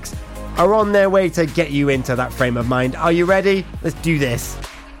XCX are on their way to get you into that frame of mind. Are you ready? Let's do this.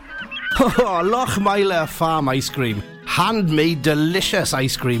 Oh, Lochmeyler Farm Ice Cream. Handmade delicious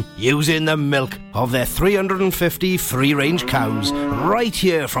ice cream using the milk of their 350 free-range cows right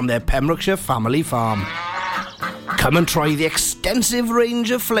here from their Pembrokeshire family farm. Come and try the extensive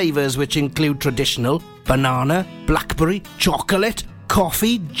range of flavours which include traditional, banana, blackberry, chocolate,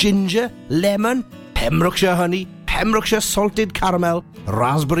 coffee, ginger, lemon, Pembrokeshire honey, Pembrokeshire salted caramel,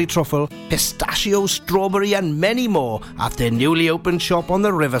 raspberry truffle, pistachio, strawberry and many more at their newly opened shop on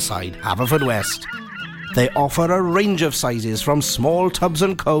the Riverside, Haverfordwest. They offer a range of sizes from small tubs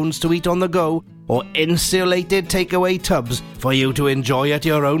and cones to eat on the go or insulated takeaway tubs for you to enjoy at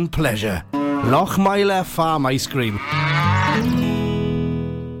your own pleasure. Lochmeyler Farm Ice Cream.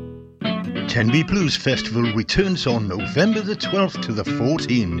 Tenby Blues Festival returns on November the 12th to the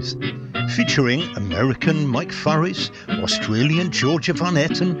 14th, featuring American Mike Farris, Australian Georgia Van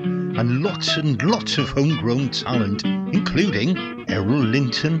Etten, and lots of homegrown talent, including Errol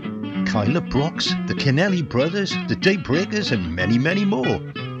Linton, Kyla Brox, the Kennelly Brothers, the Daybreakers, and many, many more.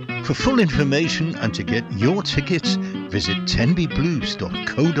 For full information and to get your tickets, visit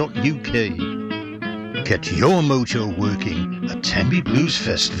tenbyblues.co.uk. Get your mojo working at Tenby Blues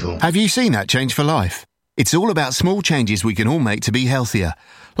Festival. Have you seen that Change for Life? It's all about small changes we can all make to be healthier,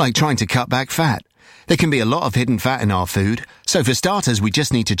 like trying to cut back fat. There can be a lot of hidden fat in our food, so for starters we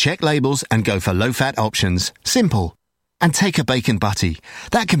just need to check labels and go for low-fat options. Simple. And take a bacon butty.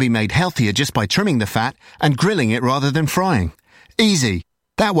 That can be made healthier just by trimming the fat and grilling it rather than frying. Easy.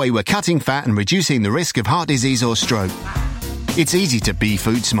 That way we're cutting fat and reducing the risk of heart disease or stroke. It's easy to be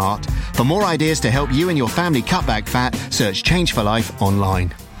food smart. For more ideas to help you and your family cut back fat, search Change for Life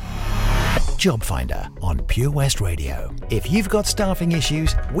online. Job Finder on Pure West Radio. If you've got staffing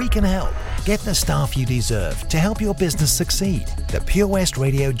issues, we can help. Get the staff you deserve to help your business succeed. The Pure West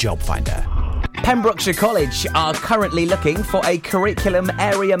Radio Job Finder. Pembrokeshire College are currently looking for a curriculum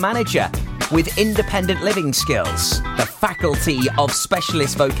area manager with independent living skills. The Faculty of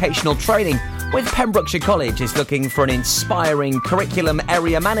Specialist Vocational Training with Pembrokeshire College is looking for an inspiring curriculum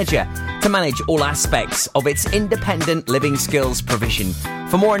area manager to manage all aspects of its independent living skills provision.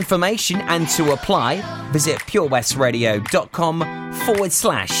 For more information and to apply, visit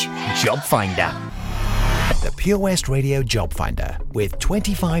purewestradio.com/job finder. The Pure West Radio Job Finder, with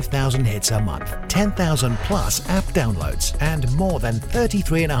 25,000 hits a month, 10,000 plus app downloads, and more than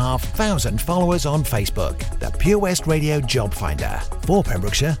 33,500 followers on Facebook. The Pure West Radio Job Finder, for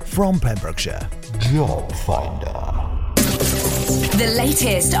Pembrokeshire, from Pembrokeshire. Job Finder. The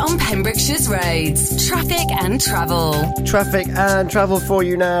latest on Pembrokeshire's roads, traffic and travel. Traffic and travel for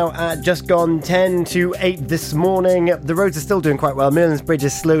you now at just gone 10 to 8 this morning. The roads are still doing quite well. Merlin's Bridge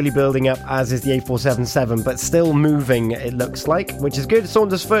is slowly building up, as is the A477, but still moving, it looks like, which is good.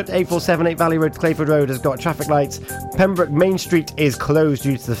 Saundersfoot, A478 Valley Road to Clayford Road has got traffic lights. Pembroke Main Street is closed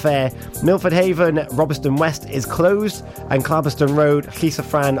due to the fair. Milford Haven, Robertson West is closed, and Clabberston Road,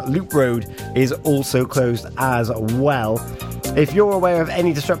 Llisafran Loop Road is also closed as well. If you're aware of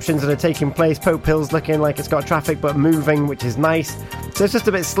any disruptions that are taking place, Pope Hill's looking like it's got traffic but moving, which is nice. So it's just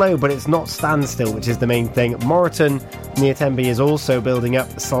a bit slow, but it's not standstill, which is the main thing. Moreton near Tenby is also building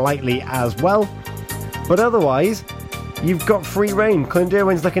up slightly as well. But otherwise, you've got free reign.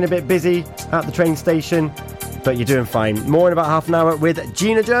 Clunderwin's looking a bit busy at the train station, but you're doing fine. More in about half an hour with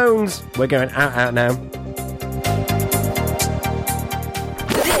Gina Jones. We're going out now.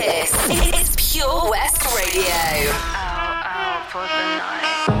 This is Pure West Radio. For the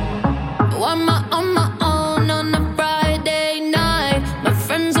night. One on my own on a Friday night. My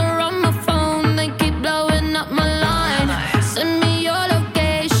friends are on my phone, they keep blowing up my line. Send me your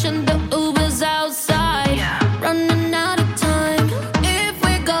location, the Uber's outside. Running out of time. If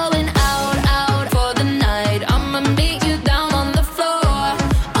we're going out for the night, I'ma meet you down on the floor.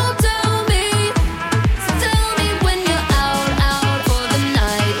 Oh, tell me when you're out for the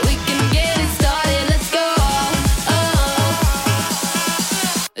night. We can get it started, let's go.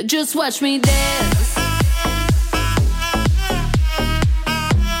 Just watch me dance.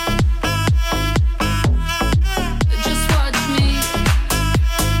 Just watch me.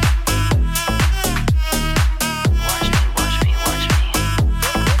 Watch me.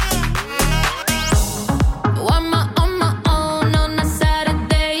 On my own on a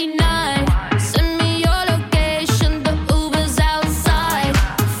Saturday night. Send me your location, the Uber's outside.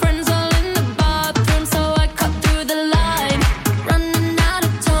 Friends all in the bathroom, so I cut through the line. Running out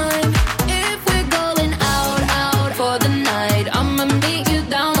of time. If we're going out for the night, I'ma meet you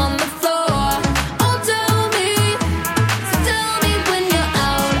down on the floor. Oh, tell me when you're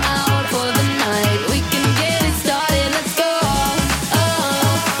out for the night. We can get it started, let's go.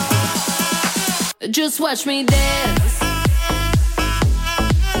 Just watch me dance.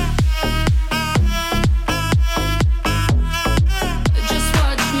 Just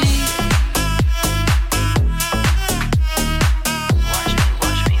watch me. Watch me.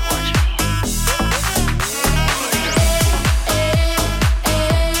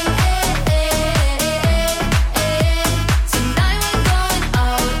 Tonight we're going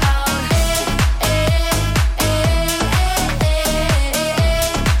out.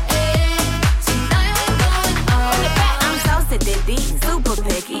 Tonight we're going out. I'm so sedity, super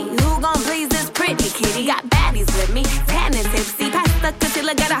picky. Who gon' please this pretty kitty? Got baddies with me, tan and tipsy. Pass the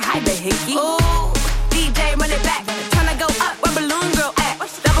concealer, gotta hide the hickey. Ooh, DJ run it back. Tryna go up where Balloon Girl at.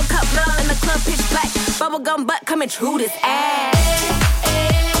 Double cup love in the club, pitch black. Bubblegum butt coming true this ass.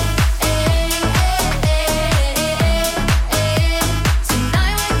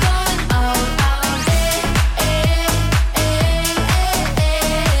 Tonight we're going out.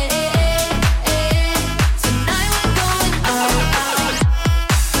 Tonight we're going out.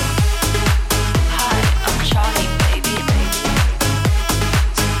 Hi, I'm Charlie, baby.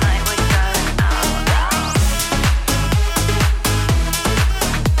 Tonight we're going out.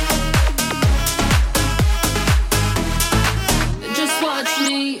 Just watch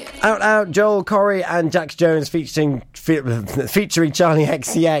me. Out, Joel Corey and Jax Jones featuring Charlie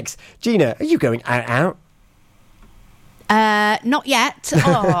XCX. Gina, are you going out? Not yet.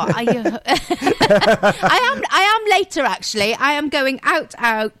 Oh, I am later, actually. I am going out.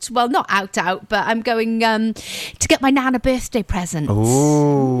 Well, not out, but I'm going to get my Nana birthday present.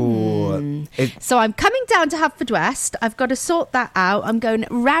 Ooh. So I'm coming down to Haverfordwest. I've got to sort that out. I'm going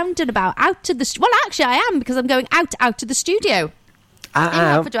round and about out to the... Well, actually, I am, because I'm going out to the studio. In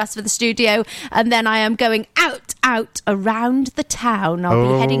Haverfordwest for the studio, and then I am going out around the town.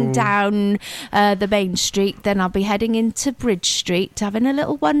 I'll be heading down the main street, then I'll be heading into Bridge Street, having a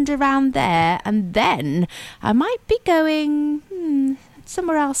little wander around there, and then I might be going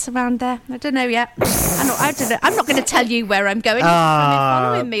somewhere else around there. I don't know yet. I don't know. I'm not going to tell you where I'm going. You're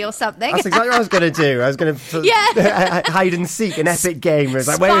following me or something. That's exactly what I was going to do. I was going to hide and seek, an epic game. It was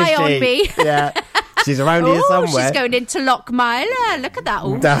like, where is she? On me. Yeah. She's around here somewhere. She's going into Lockmeyler. Look at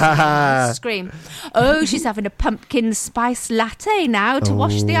that. Scream. Oh, she's having a pumpkin spice latte now to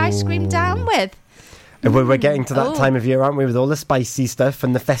wash the ice cream down with. We're getting to that time of year, aren't we, with all the spicy stuff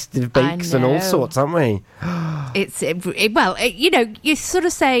and the festive bakes and all sorts, aren't we? You sort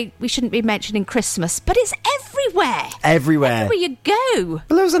of say we shouldn't be mentioning Christmas, but it's everywhere. Everywhere you go. Well,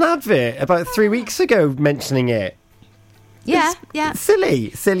 there was an advert about 3 weeks ago mentioning it. Yeah. Silly.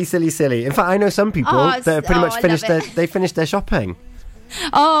 In fact, I know some people that have pretty much finished their shopping.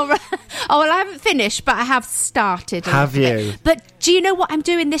 Oh, right. Well, I haven't finished, but I have started. Have you? But do you know what I'm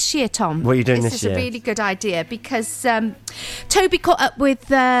doing this year, Tom? What are you doing this year? This is a really good idea, because Toby caught up with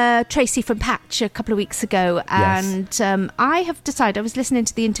Tracy from Patch a couple of weeks ago, and I have decided, I was listening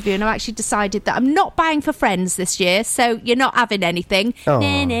to the interview, and I've actually decided that I'm not buying for friends this year, so you're not having anything.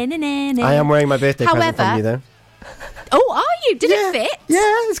 I am wearing my birthday present from you, though. Oh, are you? Did it fit? Yeah,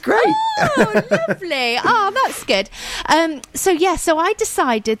 it's great. Oh, lovely. Oh, that's good. So I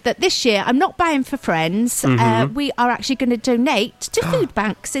decided that this year I'm not buying for friends. We are actually going to donate to food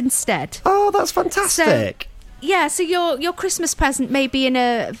banks instead. Oh, that's fantastic. Yeah, so your Christmas present may be in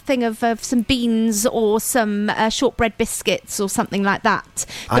a thing of some beans or some shortbread biscuits or something like that.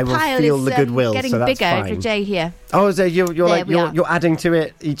 I will feel the goodwill, getting so that's bigger fine. every day here. Oh, so you're adding to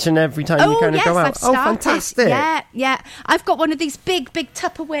it each and every time you kind of go out. I've started. Oh, fantastic! Yeah. I've got one of these big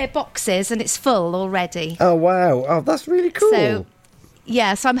Tupperware boxes, and it's full already. Oh wow! Oh, that's really cool.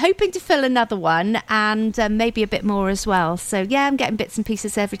 So I'm hoping to fill another one and maybe a bit more as well. So yeah, I'm getting bits and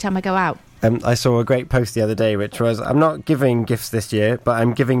pieces every time I go out. I saw a great post the other day, which was, I'm not giving gifts this year, but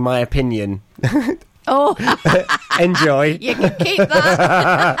I'm giving my opinion. Oh. Enjoy. You can keep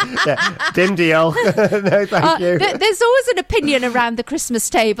that. Yeah. Dim deal. No, thank you. There's always an opinion around the Christmas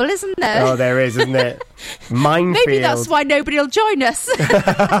table, isn't there? Oh, there is, isn't it? Minefield. Maybe that's why nobody will join us.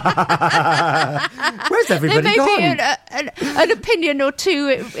 Where's everybody gone? There may be an opinion or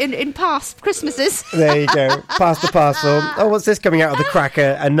two in past Christmases. There you go. Pass the parcel. Oh, what's this coming out of the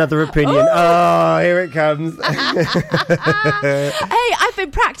cracker? Another opinion. Oh, here it comes. Hey, I've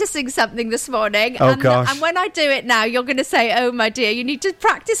been practicing something this morning. Oh, gosh. And when I do it now, you're going to say, oh, my dear, you need to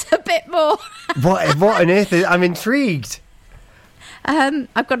practice a bit more. What on earth? I'm intrigued.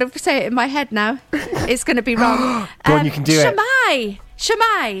 I've got to say it in my head now. It's going to be wrong. Go on, you can do it.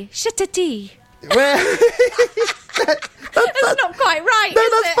 Shamai, shitati. That's not quite right. No,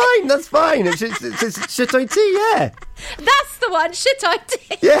 that's fine. It's shitoi tea, yeah. That's the one, shitoi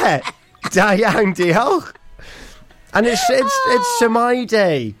tea. Yeah. Da yang diolch. And it's Shamai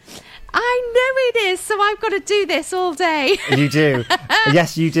Day. I know it is, so I've got to do this all day. You do.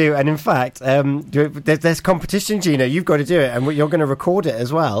 Yes, you do. And in fact, there's competition, Gina. You've got to do it, and you're going to record it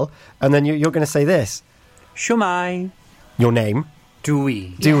as well. And then you're going to say this. Shumai. Your name?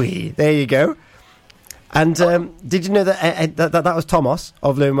 Dewey. Dewey. Yeah. There you go. And did you know that was Thomas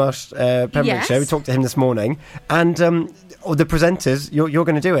of Learn Welsh Pembrokeshire? We talked to him this morning. And the presenters, you're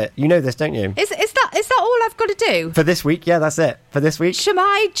going to do it. You know this, don't you? Is that all I've got to do? For this week, yeah, that's it. For this week.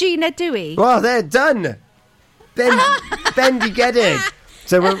 Shamai, Gina, Dewey. Well, they're done. Bendy, get it.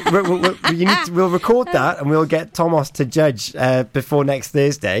 So we'll record that and we'll get Thomas to judge before next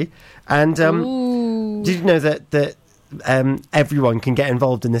Thursday. And did you know that everyone can get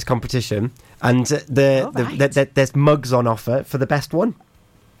involved in this competition? And there's mugs on offer for the best one.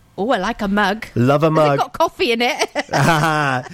 Oh, I like a mug. Love a mug. Has it got coffee in it?